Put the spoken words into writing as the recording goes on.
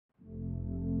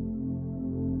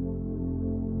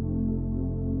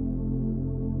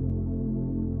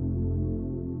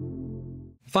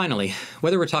Finally,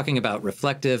 whether we're talking about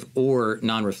reflective or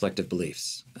non-reflective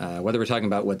beliefs, whether we're talking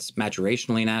about what's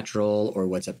maturationally natural or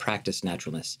what's a practice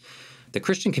naturalness, the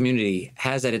Christian community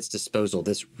has at its disposal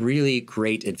this really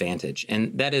great advantage,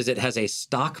 and that is it has a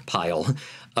stockpile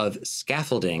of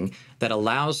scaffolding that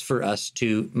allows for us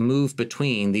to move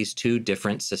between these two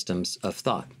different systems of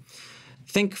thought.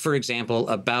 Think, for example,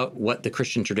 about what the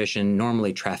Christian tradition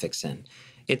normally traffics in.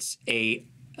 It's a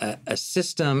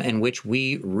system in which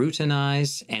we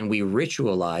routinize and we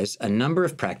ritualize a number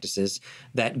of practices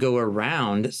that go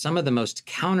around some of the most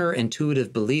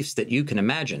counterintuitive beliefs that you can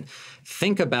imagine.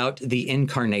 Think about the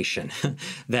incarnation,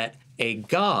 that a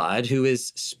God who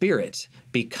is spirit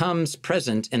becomes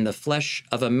present in the flesh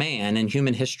of a man in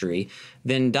human history,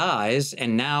 then dies,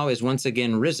 and now is once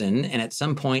again risen, and at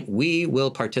some point we will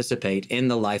participate in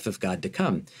the life of God to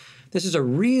come. This is a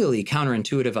really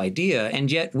counterintuitive idea,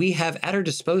 and yet we have at our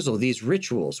disposal these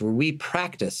rituals where we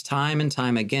practice time and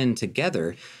time again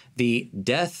together the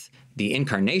death, the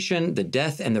incarnation, the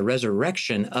death, and the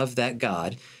resurrection of that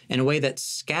God in a way that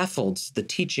scaffolds the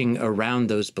teaching around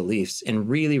those beliefs in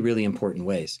really, really important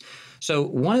ways. So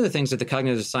one of the things that the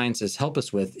cognitive sciences help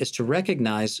us with is to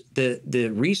recognize the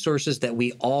resources that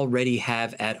we already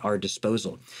have at our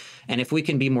disposal. And if we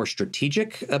can be more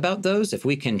strategic about those, if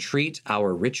we can treat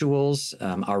our rituals,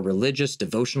 our religious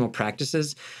devotional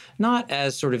practices, not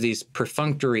as sort of these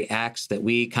perfunctory acts that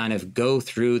we kind of go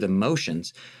through the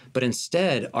motions, but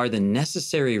instead are the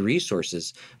necessary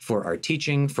resources for our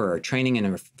teaching, for our training,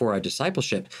 and for our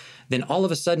discipleship, then all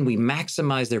of a sudden we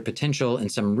maximize their potential in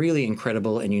some really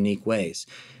incredible and unique ways.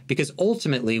 Because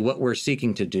ultimately what we're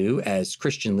seeking to do as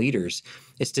Christian leaders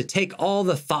is to take all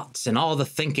the thoughts and all the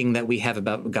thinking that we have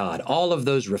about God, all of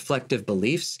those reflective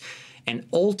beliefs, and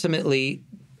ultimately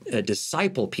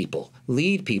disciple people,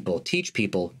 lead people, teach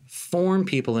people, form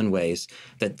people in ways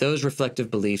that those reflective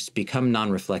beliefs become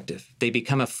non-reflective. They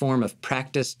become a form of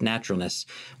practiced naturalness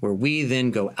where we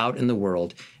then go out in the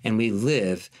world and we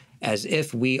live as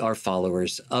if we are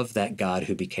followers of that God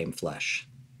who became flesh.